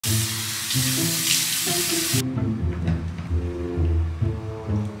Alright,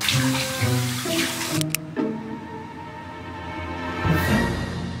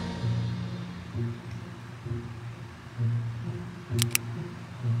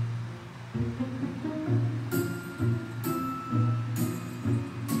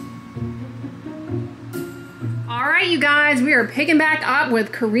 you guys, we are picking back up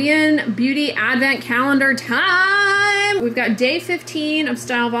with Korean Beauty Advent Calendar time. We've got day 15 of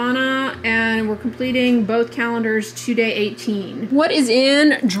Stylevana, and we're completing both calendars to day 18. What is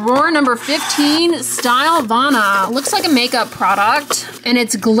in drawer number 15? Stylevana. Looks like a makeup product, and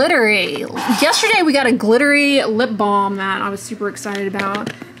it's glittery. Yesterday we got a glittery lip balm that I was super excited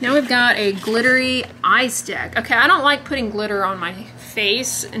about. Now we've got a glittery eye stick. Okay, I don't like putting glitter on my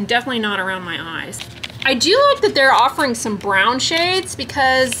face, and definitely not around my eyes. I do like that they're offering some brown shades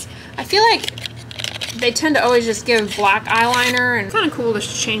because I feel like they tend to always just give black eyeliner, and it's kind of cool to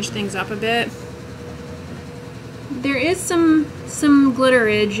change things up a bit. There is some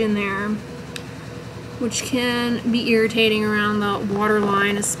glitterage in there, which can be irritating around the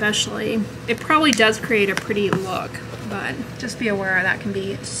waterline especially. It probably does create a pretty look, but just be aware that can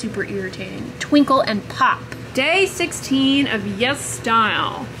be super irritating. Twinkle and pop. Day 16 of Yes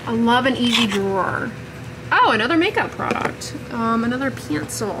Style. I love an easy drawer. Oh, another makeup product. Another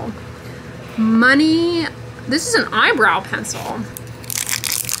pencil. Money. This is an eyebrow pencil.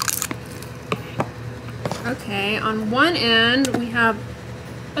 Okay, on one end we have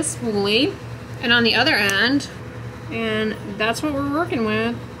a spoolie, and on the other end, and that's what we're working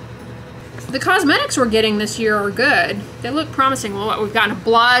with. The cosmetics we're getting this year are good. They look promising. Well, we've gotten a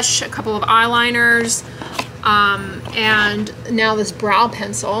blush, a couple of eyeliners, and now this brow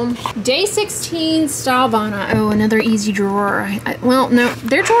pencil. Day 16, Stylevana. Oh, another easy drawer. Well, no,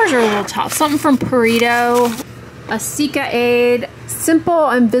 their drawers are a little tough. Something from Purito, a Cica Aid, Simple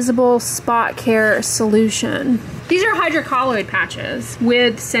Invisible Spot Care Solution. These are hydrocolloid patches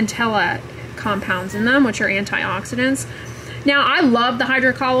with centella compounds in them, which are antioxidants. Now, I love the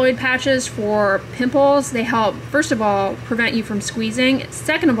hydrocolloid patches for pimples. They help, first of all, prevent you from squeezing.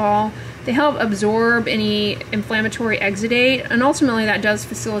 Second of all, they help absorb any inflammatory exudate, and ultimately that does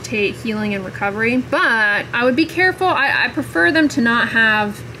facilitate healing and recovery. But I would be careful. I prefer them to not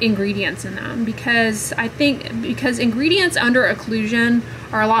have ingredients in them because ingredients under occlusion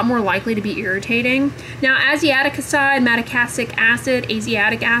are a lot more likely to be irritating. Now, asiatic acid,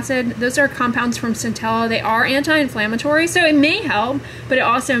 asiatic acid, those are compounds from centella. They are anti-inflammatory, so it may help, but it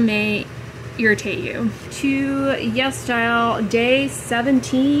also may irritate you. To Yes Style, day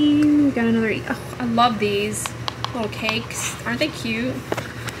 17. We got another, oh, I love these little cakes. Aren't they cute?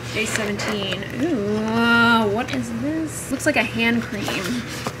 Day 17. Ooh, what is this? Looks like a hand cream.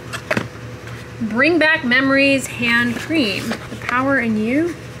 Bring Back Memories hand cream. The power in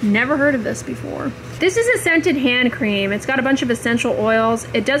you. Never heard of this before. This is a scented hand cream. It's got a bunch of essential oils.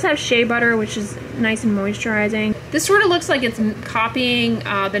 It does have shea butter, which is nice and moisturizing. This sort of looks like it's copying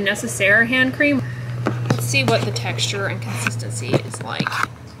the Necessaire hand cream. Let's see what the texture and consistency is like.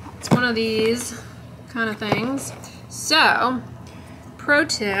 It's one of these kind of things. So, pro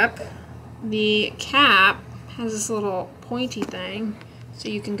tip, the cap has this little pointy thing, so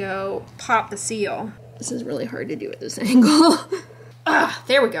you can go pop the seal. This is really hard to do at this angle. Ah,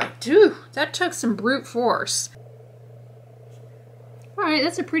 there we go. Dude, that took some brute force. Alright,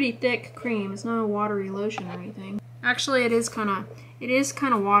 that's a pretty thick cream. It's not a watery lotion or anything. Actually, it is kind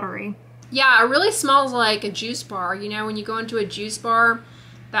of watery. Yeah, it really smells like a juice bar. You know, when you go into a juice bar,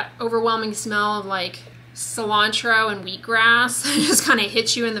 that overwhelming smell of like cilantro and wheatgrass just kind of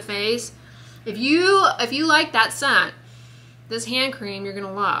hits you in the face. If you like that scent, this hand cream you're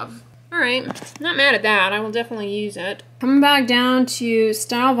gonna love. Alright, not mad at that. I will definitely use it. Coming back down to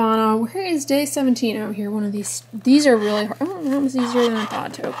Stylevana. Where is day 17? Oh, here, one of these. These are really hard. Oh, that was easier than I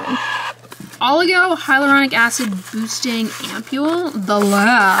thought to open. Oligo Hyaluronic Acid Boosting Ampule. The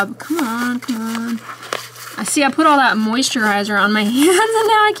Lab. Come on, come on. I see I put all that moisturizer on my hands and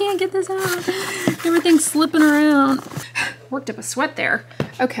now I can't get this out. Everything's slipping around. Worked up a sweat there.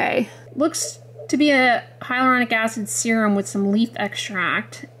 Okay. Looks to be a hyaluronic acid serum with some leaf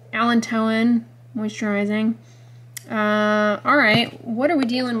extract. Allantoin, moisturizing. Alright, what are we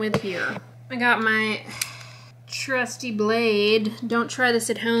dealing with here? I got my trusty blade. Don't try this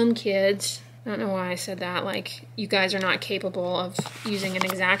at home, kids. I don't know why I said that, like you guys are not capable of using an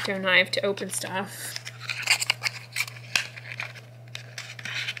X-Acto knife to open stuff.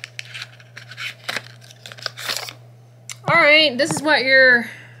 Alright, this is what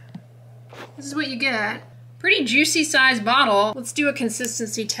you get. Pretty juicy size bottle. Let's do a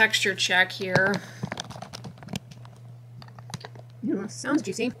consistency texture check here. Ooh, sounds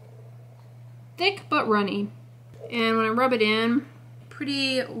juicy. thick but runny. And when I rub it in,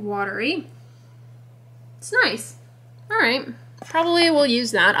 pretty watery. It's nice. All right, probably will use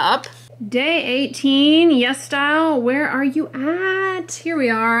that up. Day 18, yes style, where are you at? Here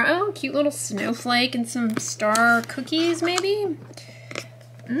we are. Oh, cute little snowflake and some star cookies, maybe?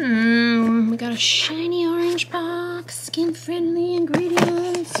 We got a shiny orange box, skin-friendly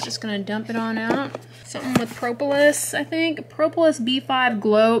ingredients. Just gonna dump it on out. Something with propolis, I think. Propolis B5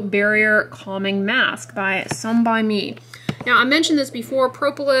 Glow Barrier Calming Mask by Some By Me. Now, I mentioned this before,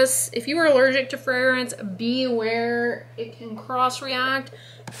 propolis, if you are allergic to fragrance, beware, it can cross-react.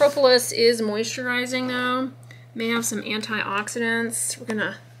 Propolis is moisturizing though, may have some antioxidants. We're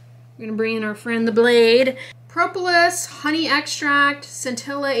gonna bring in our friend the blade. Propolis, honey extract,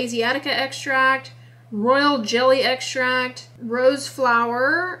 Centella asiatica extract, royal jelly extract, rose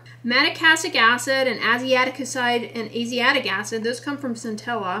flower, madecassic acid, and asiaticoside and asiatic acid. Those come from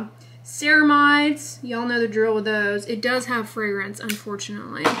Centella. Ceramides, y'all know the drill with those. It does have fragrance,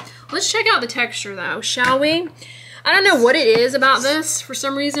 unfortunately. Let's check out the texture though, shall we? I don't know what it is about this. For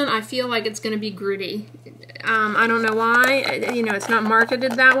some reason, I feel like it's gonna be gritty. I don't know why. You know, it's not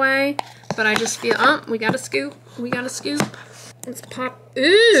marketed that way, but I just feel, oh, we got a scoop. We got a scoop. Let's pop.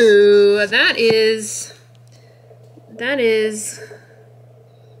 Ooh, that is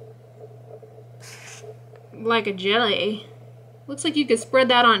like a jelly. Looks like you could spread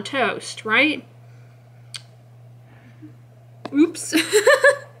that on toast, right? Oops.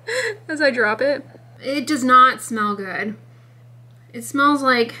 As I drop it. It does not smell good. It smells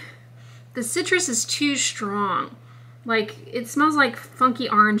like the citrus is too strong. Like, it smells like funky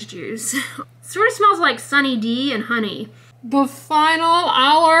orange juice. Sort of smells like Sunny D and honey. The final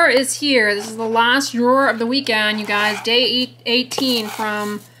hour is here. This is the last drawer of the weekend, you guys. Day 18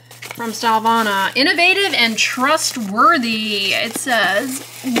 from Stalvana. Innovative and trustworthy. It says,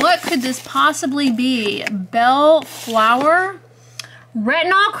 what could this possibly be? Bell Flower?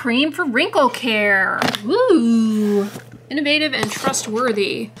 Retinol cream for wrinkle care. Woo! Innovative and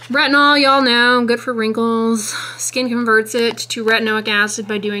trustworthy. Retinol, y'all know, good for wrinkles. Skin converts it to retinoic acid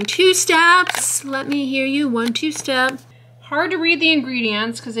by doing 2 steps. Let me hear you, 1 2-step. Hard to read the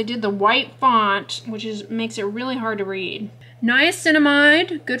ingredients because they did the white font, which makes it really hard to read.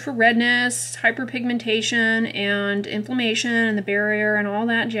 Niacinamide, good for redness, hyperpigmentation, and inflammation, and the barrier, and all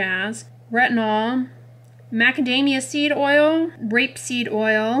that jazz. Retinol. Macadamia seed oil, rapeseed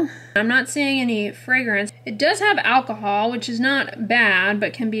oil. I'm not seeing any fragrance. It does have alcohol, which is not bad,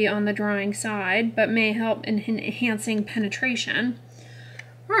 but can be on the drying side, but may help in enhancing penetration.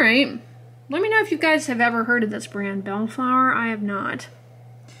 All right, let me know if you guys have ever heard of this brand, Bellflower. I have not.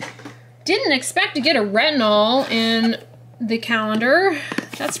 Didn't expect to get a retinol in the calendar.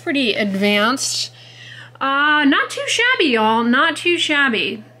 That's pretty advanced. Not too shabby, y'all, not too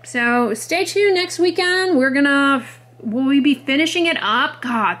shabby. So stay tuned next weekend. Will we be finishing it up?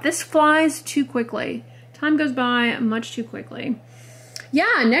 God, this flies too quickly. Time goes by much too quickly.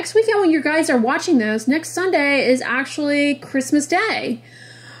 Yeah, next weekend when you guys are watching this, next Sunday is actually Christmas Day.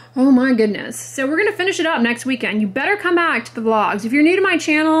 Oh my goodness. So we're gonna finish it up next weekend. You better come back to the vlogs. If you're new to my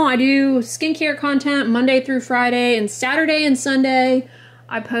channel, I do skincare content Monday through Friday, and Saturday and Sunday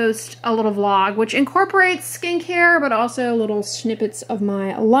I post a little vlog which incorporates skincare, but also little snippets of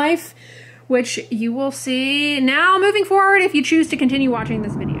my life, which you will see now moving forward if you choose to continue watching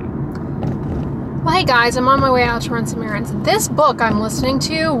this video. Well, hey guys, I'm on my way out to run some errands. This book I'm listening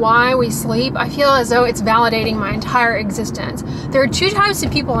to, Why We Sleep, I feel as though it's validating my entire existence. There are 2 types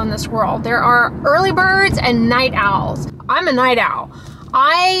of people in this world. There are early birds and night owls. I'm a night owl.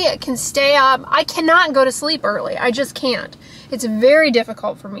 I can stay up. I cannot go to sleep early. I just can't. It's very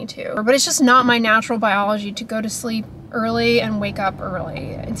difficult for me to, but it's just not my natural biology to go to sleep early and wake up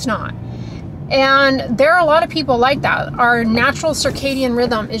early. It's not. And there are a lot of people like that. Our natural circadian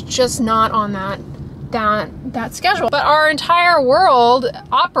rhythm is just not on that schedule. But our entire world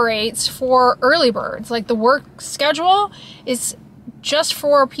operates for early birds. Like the work schedule is just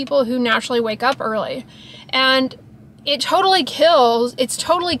for people who naturally wake up early. And it's totally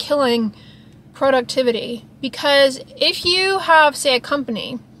killing productivity, because if you have, say, a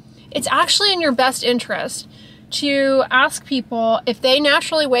company, it's actually in your best interest to ask people if they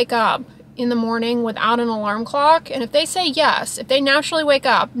naturally wake up in the morning without an alarm clock. And if they say yes, if they naturally wake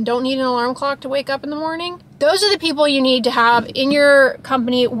up and don't need an alarm clock to wake up in the morning, those are the people you need to have in your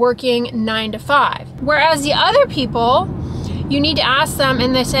company working 9 to 5. Whereas the other people, you need to ask them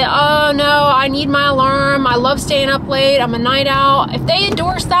and they say, oh no, I need my alarm, I love staying up late, I'm a night owl. If they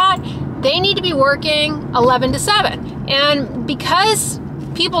endorse that, they need to be working 11 to 7. And because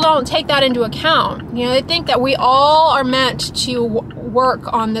people don't take that into account, you know, they think that we all are meant to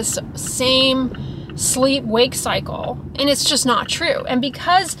work on this same sleep-wake cycle, and it's just not true. And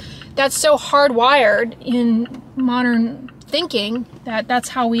because that's so hardwired in modern thinking, that that's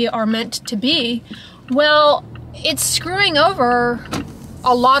how we are meant to be, well, it's screwing over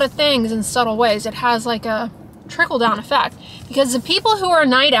a lot of things in subtle ways. It has like a trickle-down effect, because the people who are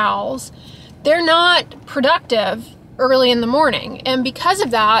night owls, they're not productive early in the morning, and because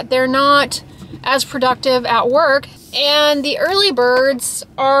of that, they're not as productive at work, and the early birds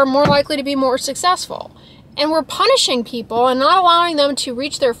are more likely to be more successful. And we're punishing people and not allowing them to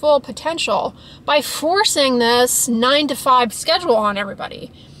reach their full potential by forcing this 9 to 5 schedule on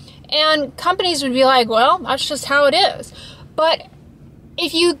everybody. And companies would be like, well, that's just how it is. But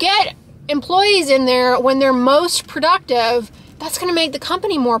if you get employees in there when they're most productive, that's going to make the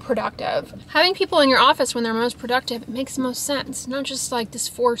company more productive. Having people in your office when they're most productive, it makes the most sense. Not just like this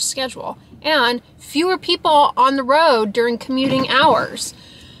forced schedule. And fewer people on the road during commuting hours.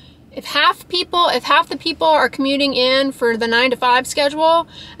 If half the people are commuting in for the 9 to 5 schedule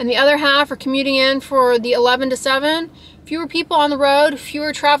and the other half are commuting in for the 11 to 7, fewer people on the road,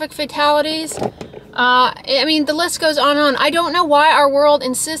 fewer traffic fatalities. I mean, the list goes on and on. I don't know why our world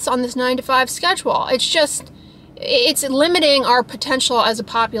insists on this 9 to 5 schedule. It's limiting our potential as a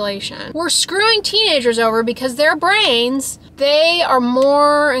population. We're screwing teenagers over because their brains, they are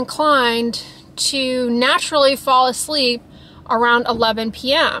more inclined to naturally fall asleep around 11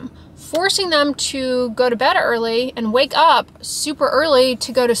 p.m. Forcing them to go to bed early and wake up super early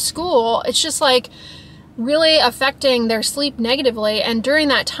to go to school, it's just like really affecting their sleep negatively. And during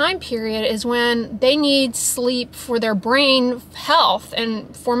that time period is when they need sleep for their brain health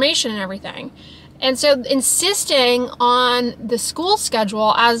and formation and everything. And so insisting on the school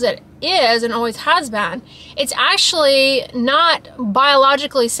schedule as it is and always has been, it's actually not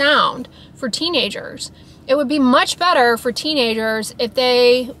biologically sound for teenagers. It would be much better for teenagers if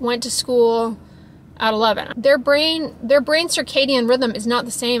they went to school at 11. Their brain circadian rhythm is not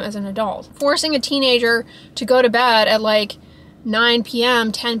the same as an adult. Forcing a teenager to go to bed at like 9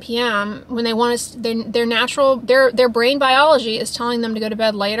 p.m., 10 p.m. when they want to, their brain biology is telling them to go to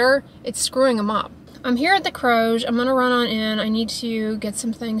bed later, it's screwing them up. I'm here at the Croge. I'm gonna run on in. I need to get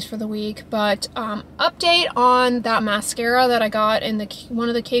some things for the week, but update on that mascara that I got in one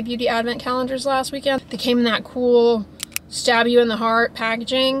of the KBEAUTY advent calendars last weekend. They came in that cool stab you in the heart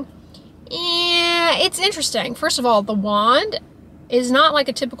packaging. Yeah, it's interesting. First of all, the wand is not like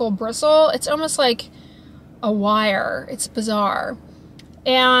a typical bristle. It's almost like a wire. It's bizarre.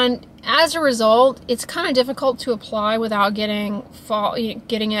 And as a result, it's kind of difficult to apply without getting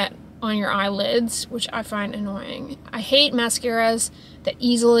it on your eyelids, which I find annoying. I hate mascaras that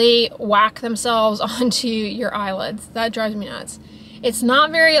easily whack themselves onto your eyelids. That drives me nuts. It's not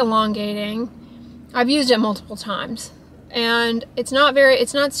very elongating. I've used it multiple times. And it's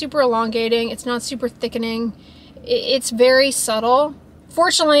not super elongating. It's not super thickening. It's very subtle.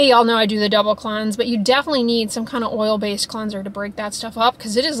 Fortunately, y'all know I do the double cleanse, but you definitely need some kind of oil-based cleanser to break that stuff up,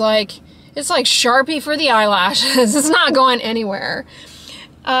 because it's like Sharpie for the eyelashes. It's not going anywhere.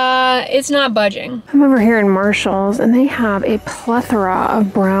 It's not budging. I'm over here in Marshall's, and they have a plethora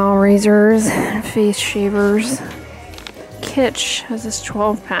of brow razors and face shavers. Kitsch has this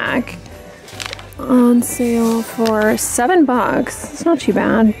 12-pack on sale for $7. It's not too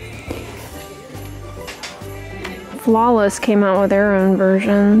bad. Flawless came out with their own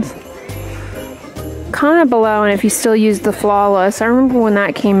versions. Comment below, and if you still use the Flawless. I remember when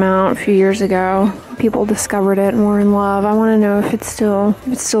that came out a few years ago. People discovered it and were in love. I want to know if it's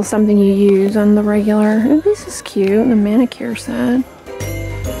still something you use on the regular. Oh, this is cute. The manicure set.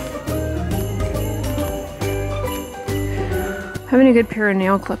 Having a good pair of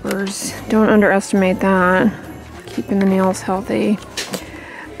nail clippers. Don't underestimate that. Keeping the nails healthy.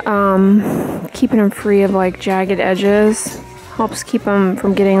 Keeping them free of like jagged edges. Helps keep them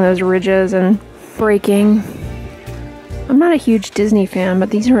from getting those ridges and breaking. I'm not a huge Disney fan,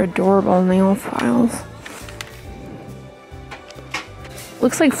 but these are adorable nail files.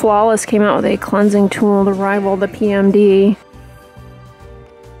 Looks like Flawless came out with a cleansing tool to rival the PMD.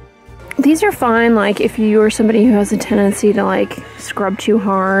 These are fine, like if you are somebody who has a tendency to like scrub too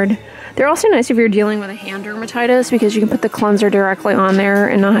hard. They're also nice if you're dealing with a hand dermatitis, because you can put the cleanser directly on there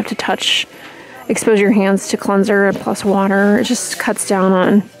and not have to expose your hands to cleanser plus water. It just cuts down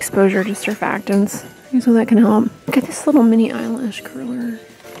on exposure to surfactants. So that can help. Look at this little mini eyelash curler.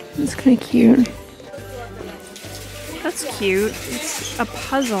 It's kind of cute. That's cute. It's a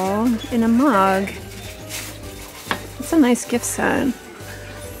puzzle in a mug. It's a nice gift set.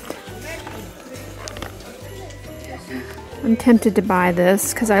 I'm tempted to buy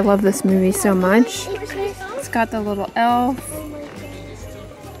this because I love this movie so much. It's got the little elf.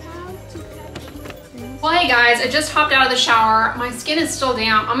 Well, hey guys, I just hopped out of the shower. My skin is still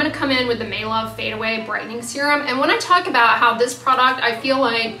damp. I'm gonna come in with the May Love Fade Away Brightening Serum. And when I talk about how this product, I feel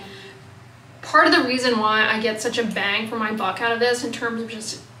like part of the reason why I get such a bang for my buck out of this in terms of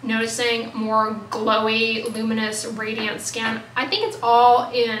just noticing more glowy, luminous, radiant skin, I think it's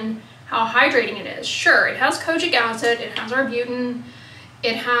all in how hydrating it is. Sure, it has kojic acid, it has arbutin,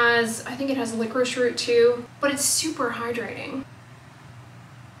 it has, I think it has licorice root too, but it's super hydrating.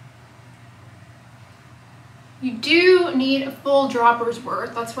 You do need a full dropper's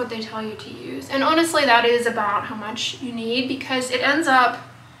worth. That's what they tell you to use. And honestly, that is about how much you need because it ends up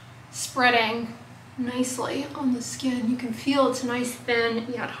spreading nicely on the skin. You can feel it's a nice thin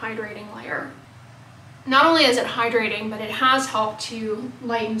yet hydrating layer. Not only is it hydrating, but it has helped to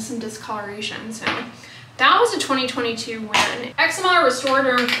lighten some discoloration. So that was a 2022 win. Eczema Restore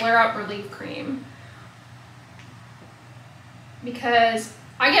Derm Flare Up Relief Cream. Because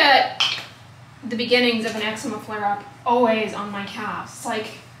I get the beginnings of an eczema flare-up always on my calves. It's like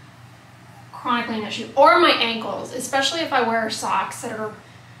chronically an issue. Or my ankles, especially if I wear socks that are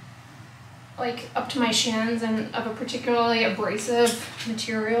like up to my shins and of a particularly abrasive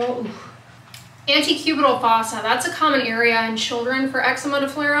material. Antecubital fossa, that's a common area in children for eczema to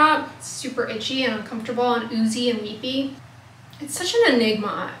flare up. It's super itchy and uncomfortable and oozy and weepy. It's such an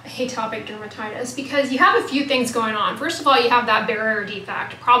enigma, atopic dermatitis, because you have a few things going on. First of all, you have that barrier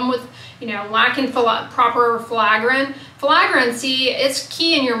defect, problem with, lacking proper filaggrin. Filaggrin, see, it's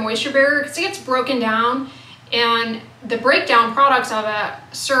key in your moisture barrier because it gets broken down, and the breakdown products of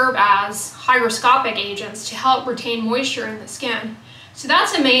it serve as hygroscopic agents to help retain moisture in the skin. So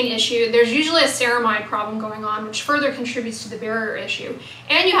that's a main issue. There's usually a ceramide problem going on, which further contributes to the barrier issue.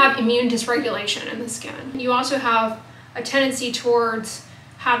 And you have immune dysregulation in the skin. You also have a tendency towards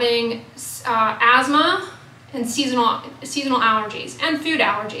having asthma and seasonal allergies and food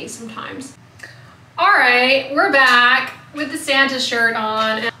allergies sometimes. All right, we're back with the Santa shirt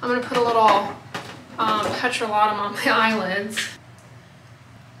on. And I'm gonna put a little petrolatum on my eyelids.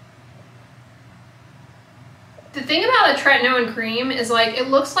 The thing about a tretinoin cream is like, it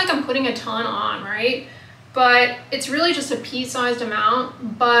looks like I'm putting a ton on, right? But it's really just a pea-sized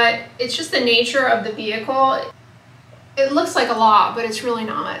amount, but it's just the nature of the vehicle. It looks like a lot, but it's really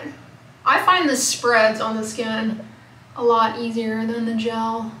not. I find the spreads on the skin a lot easier than the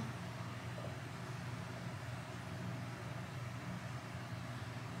gel.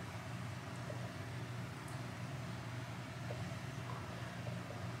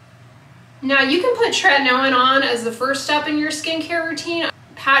 Now you can put tretinoin on as the first step in your skincare routine.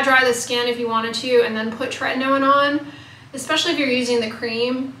 Pat dry the skin if you wanted to, and then put tretinoin on, especially if you're using the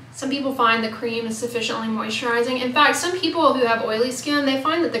cream. Some people find the cream is sufficiently moisturizing. In fact, some people who have oily skin, they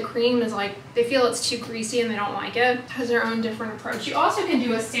find that the cream is like, they feel it's too greasy and they don't like it. It has their own different approach. You also can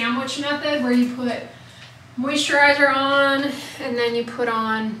do a sandwich method where you put moisturizer on and then you put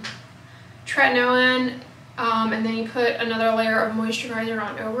on tretinoin and then you put another layer of moisturizer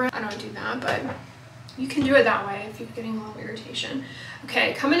on over it. I don't do that, but you can do it that way if you're getting a little irritation.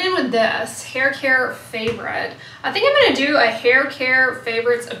 Okay, coming in with this hair care favorite. I think I'm gonna do a hair care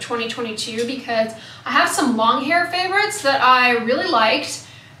favorites of 2022 because I have some long hair favorites that I really liked,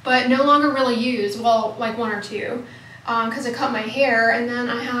 but no longer really use. Well, like one or two, because I cut my hair, and then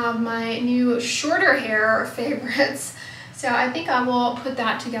I have my new shorter hair favorites. So I think I will put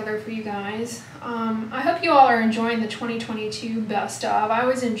that together for you guys. I hope you all are enjoying the 2022 best of. I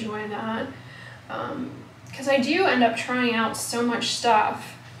always enjoy that. Because I do end up trying out so much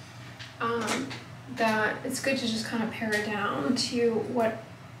stuff that it's good to just kind of pare it down to what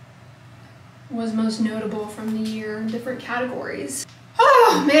was most notable from the year in different categories.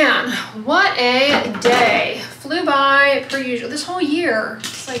 Oh man, what a day. Flew by per usual. This whole year,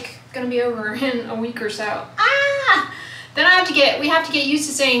 it's like gonna be over in a week or so. Then we have to get used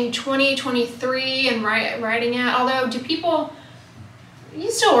to saying 2023 and writing it. Although, do people,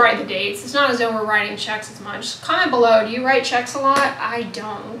 you still write the dates. It's not as though we're writing checks as much. Comment below, do you write checks a lot? I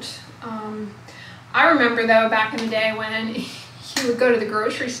don't. I remember though, back in the day when you would go to the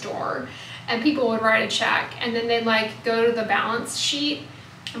grocery store and people would write a check and then they'd like go to the balance sheet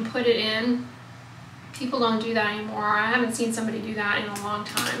and put it in. People don't do that anymore. I haven't seen somebody do that in a long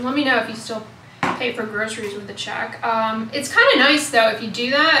time. Let me know if you still pay for groceries with a check. It's kind of nice though if you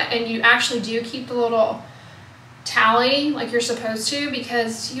do that and you actually do keep the little tally like you're supposed to,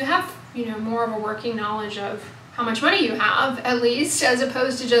 because you have, more of a working knowledge of how much money you have, at least, as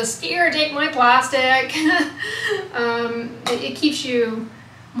opposed to just, here, take my plastic. It keeps you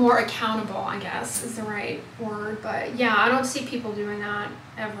more accountable, I guess is the right word. But yeah, I don't see people doing that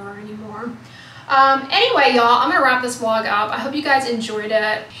ever anymore. Anyway, y'all, I'm gonna wrap this vlog up. I hope you guys enjoyed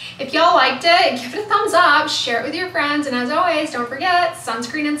it. If y'all liked it, give it a thumbs up, share it with your friends, and as always, don't forget,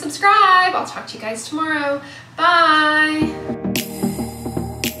 sunscreen and subscribe. I'll talk to you guys tomorrow. Bye.